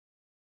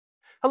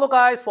Hello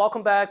guys,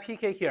 welcome back,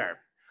 PK here.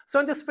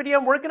 So in this video,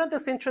 I'm working on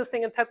this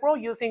interesting integral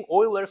using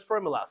Euler's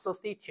formula, so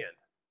stay tuned.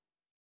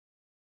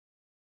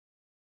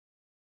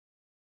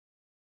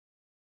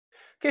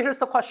 Okay, here's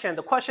the question.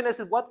 The question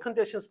is, in what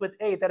conditions with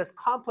a that is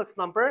complex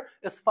number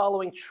is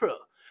following true?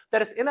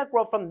 That is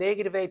integral from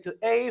negative a to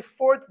a,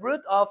 fourth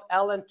root of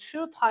ln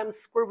 2 times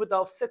square root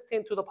of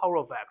 16 to the power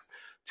of x.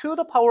 To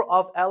the power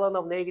of ln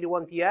of negative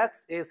 1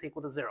 dx is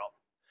equal to 0.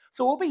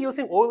 So we'll be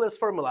using Euler's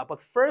formula,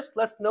 but first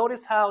let's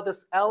notice how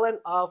this ln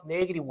of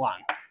negative 1.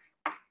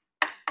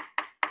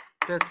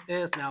 This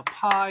is now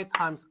pi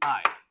times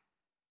I.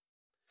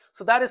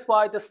 So that is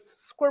why this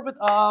square root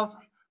of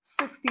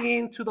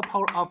 16 to the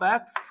power of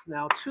x,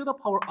 now to the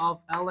power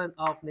of ln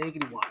of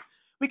negative 1.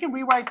 We can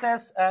rewrite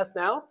this as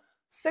now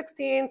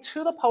 16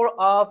 to the power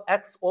of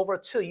x over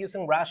 2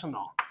 using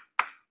rational.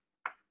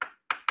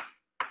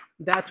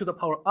 That to the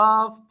power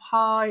of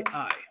pi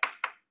I.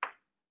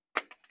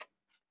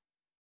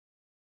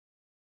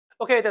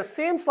 Okay, that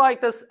seems like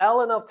this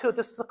ln of 2,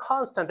 this is a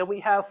constant, and we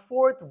have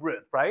fourth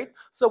root, right?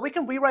 So we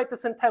can rewrite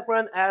this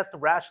integrand as the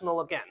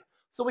rational again.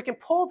 So we can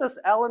pull this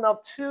ln of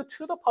 2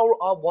 to the power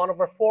of 1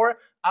 over 4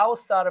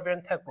 outside of your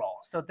integral.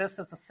 So this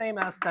is the same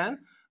as then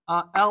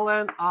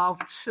ln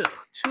of 2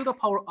 to the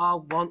power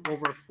of 1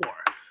 over 4.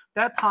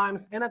 That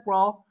times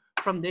integral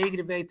from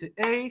negative a to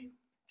a.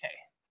 Okay.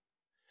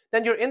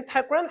 Then your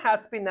integrand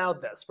has to be now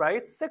this,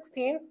 right?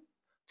 16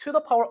 to the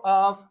power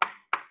of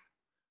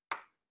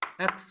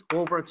x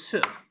over 2.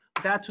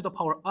 That to the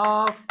power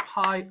of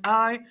pi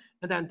I,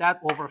 and then that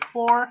over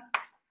 4.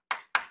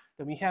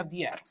 Then we have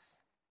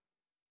dx.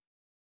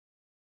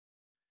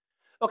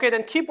 Okay,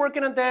 then keep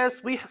working on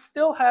this. We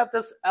still have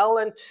this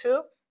ln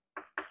 2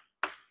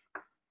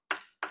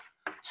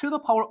 to the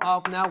power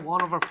of now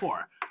 1 over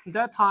 4.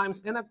 That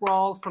times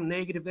integral from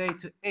negative a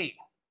to a.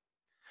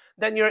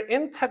 Then your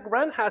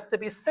integrand has to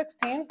be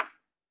 16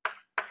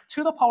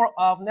 to the power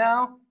of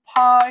now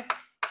pi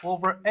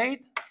over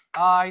 8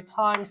 I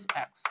times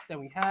x. Then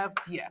we have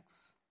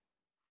dx.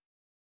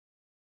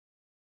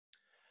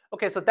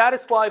 Okay, so that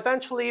is why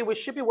eventually we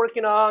should be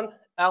working on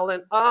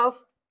ln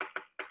of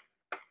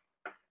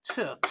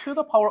 2 to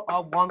the power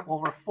of 1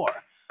 over 4.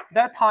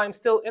 That time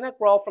still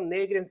integral from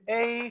negative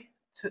a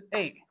to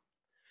a.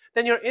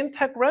 Then your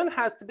integrand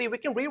has to be, we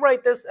can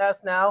rewrite this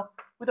as now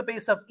with the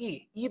base of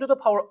e to the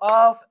power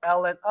of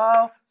ln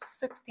of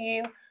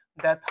 16,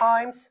 that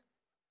times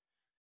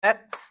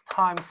x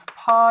times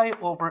pi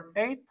over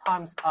 8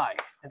 times I.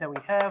 And then we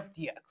have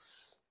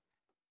dx.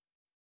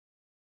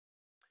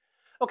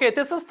 Okay,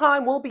 this is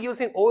time we'll be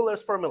using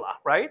Euler's formula,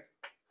 right?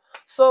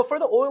 So for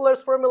the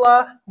Euler's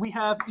formula, we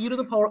have e to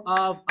the power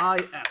of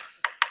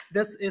ix.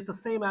 This is the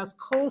same as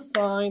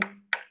cosine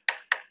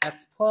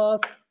x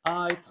plus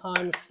I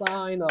times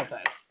sine of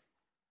x.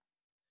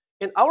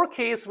 In our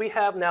case, we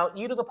have now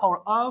e to the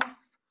power of,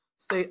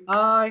 say,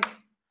 I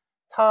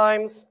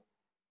times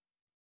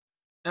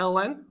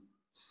ln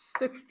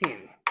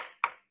 16.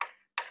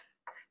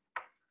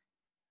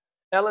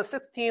 ln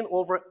 16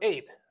 over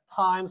 8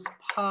 times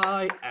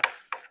pi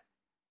x.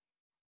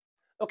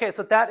 Okay,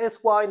 so that is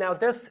why now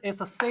this is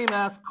the same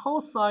as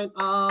cosine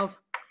of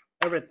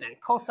everything.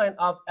 Cosine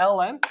of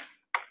ln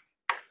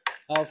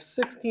of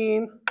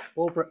 16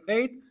 over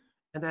 8,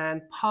 and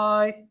then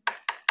pi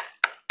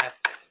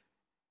x.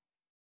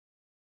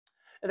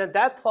 And then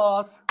that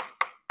plus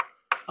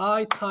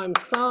I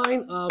times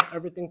sine of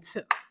everything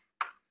too.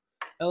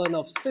 ln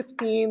of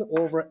 16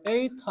 over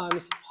 8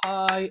 times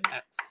pi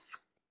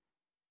x.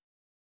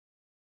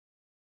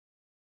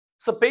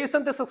 So based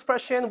on this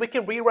expression, we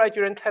can rewrite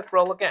your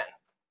integral again.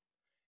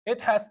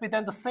 It has to be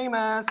then the same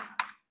as,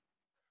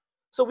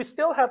 so we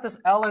still have this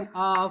ln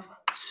of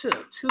 2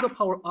 to the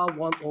power of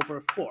 1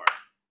 over 4.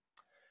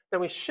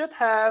 Then we should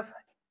have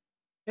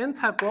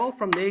integral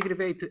from negative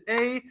a to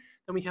a.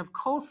 Then we have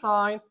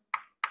cosine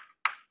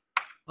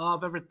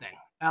of everything.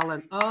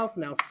 ln of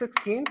now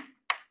 16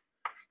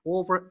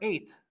 over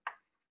 8.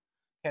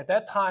 Okay,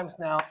 that times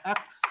now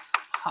x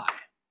pi.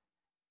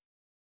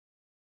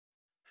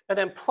 And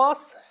then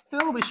plus,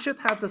 still we should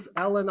have this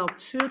ln of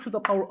 2 to the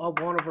power of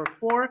 1 over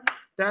 4.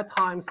 That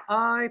times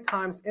I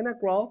times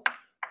integral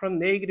from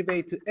negative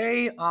a to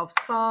a of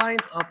sine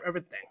of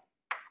everything.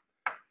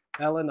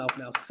 ln of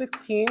now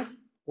 16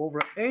 over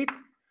 8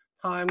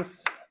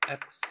 times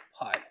x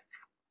pi.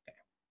 Okay.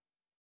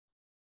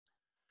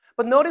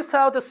 But notice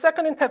how the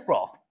second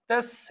integral,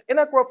 this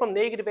integral from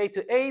negative a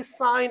to a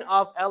sine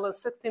of ln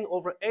 16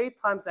 over 8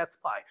 times x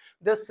pi,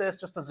 this is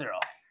just a 0.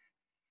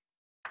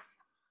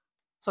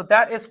 So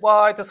that is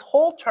why this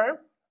whole term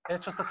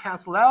is just to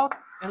cancel out,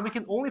 and we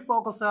can only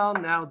focus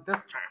on now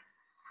this term.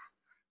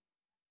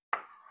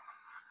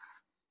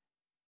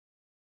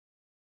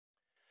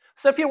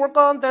 So if you work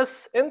on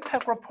this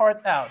integral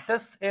part out,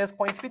 this is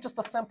going to be just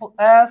as simple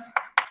as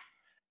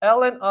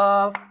ln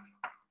of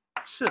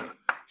 2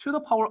 to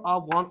the power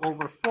of 1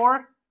 over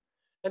 4,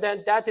 and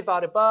then that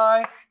divided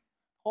by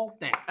whole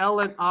thing,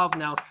 ln of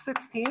now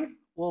 16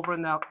 over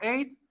now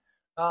 8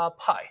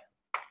 pi.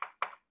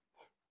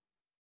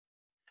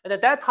 And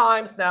at that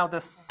times, now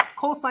this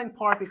cosine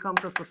part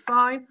becomes just a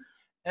sine,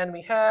 And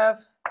we have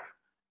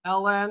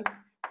ln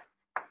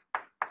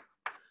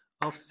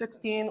of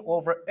 16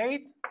 over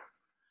 8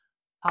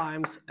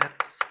 times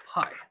x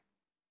pi.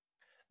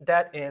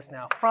 That is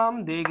now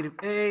from negative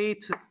a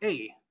to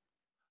a.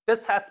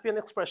 This has to be an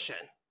expression.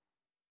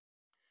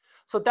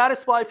 So that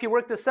is why if you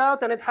work this out,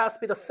 then it has to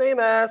be the same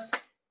as,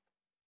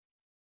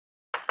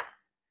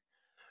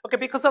 okay,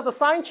 because of the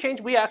sign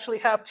change, we actually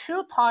have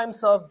 2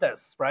 times of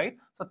this, right?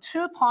 So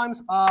 2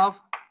 times of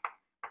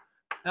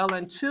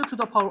ln 2 to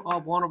the power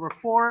of 1 over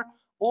 4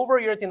 over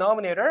your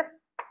denominator,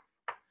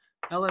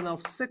 ln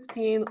of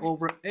 16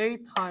 over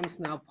 8 times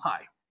now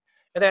pi.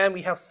 And then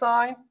we have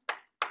sine.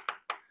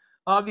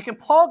 You can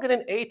plug it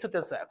in a to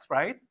this x,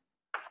 right?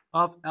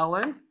 Of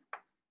ln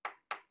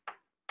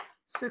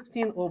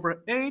 16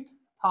 over 8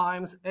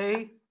 times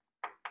a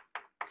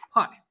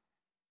pi.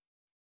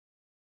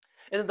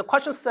 And then the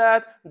question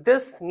said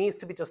this needs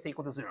to be just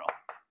equal to 0.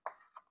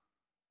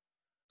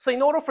 So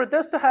in order for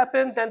this to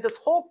happen, then this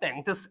whole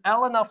thing, this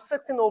ln of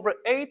 16 over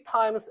 8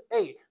 times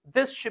a,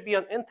 this should be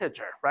an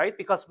integer, right?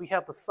 Because we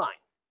have the sign.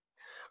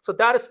 So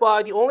that is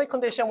why the only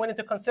condition we need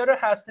to consider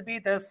has to be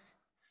this.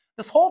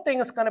 This whole thing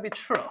is going to be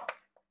true.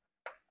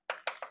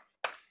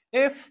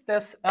 If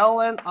this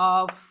ln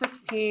of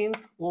 16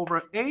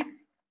 over 8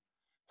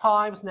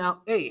 times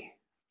now a,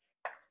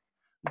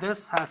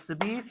 this has to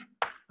be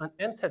an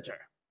integer.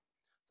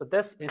 So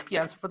this is the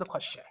answer for the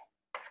question.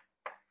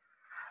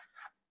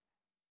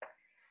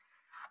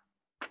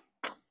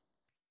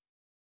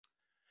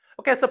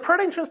 Okay, so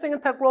pretty interesting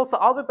integral. So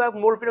I'll be back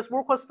with more videos,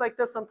 more questions like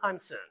this sometime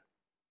soon.